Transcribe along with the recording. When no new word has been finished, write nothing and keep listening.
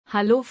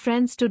Hello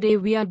friends, today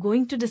we are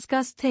going to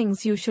discuss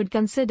things you should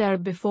consider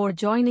before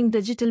joining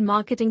digital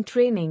marketing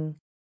training.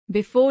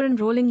 Before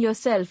enrolling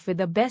yourself with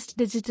the best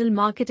digital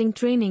marketing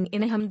training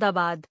in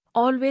Ahmedabad,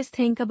 always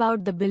think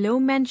about the below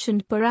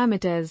mentioned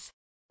parameters.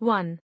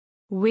 1.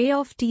 Way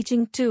of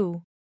teaching.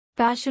 2.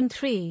 Passion.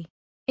 3.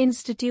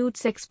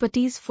 Institute's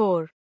expertise.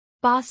 4.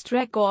 Past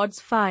records.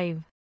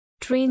 5.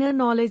 Trainer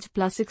knowledge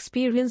plus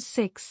experience.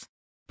 6.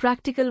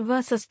 Practical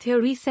versus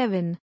theory.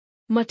 7.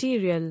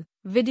 Material,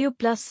 video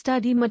plus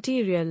study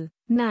material.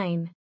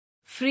 9.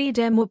 Free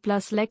demo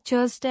plus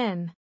lectures.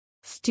 10.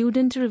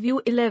 Student review.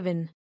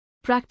 11.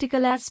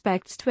 Practical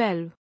aspects.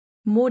 12.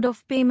 Mode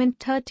of payment.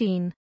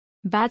 13.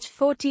 Batch.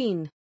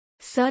 14.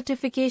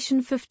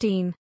 Certification.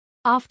 15.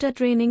 After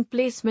training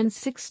placement.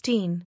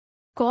 16.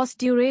 Cost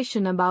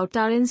duration. About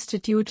our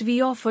institute, we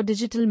offer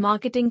digital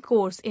marketing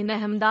course in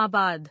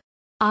Ahmedabad.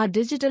 Our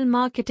digital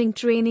marketing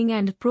training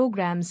and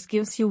programs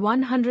gives you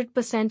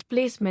 100%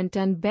 placement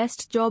and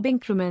best job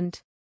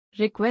increment.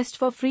 Request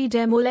for free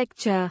demo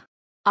lecture.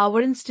 Our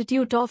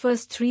institute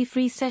offers 3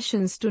 free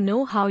sessions to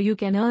know how you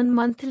can earn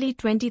monthly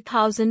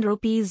 20,000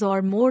 rupees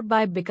or more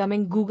by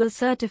becoming Google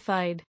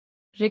certified.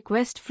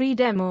 Request free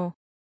demo.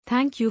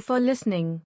 Thank you for listening.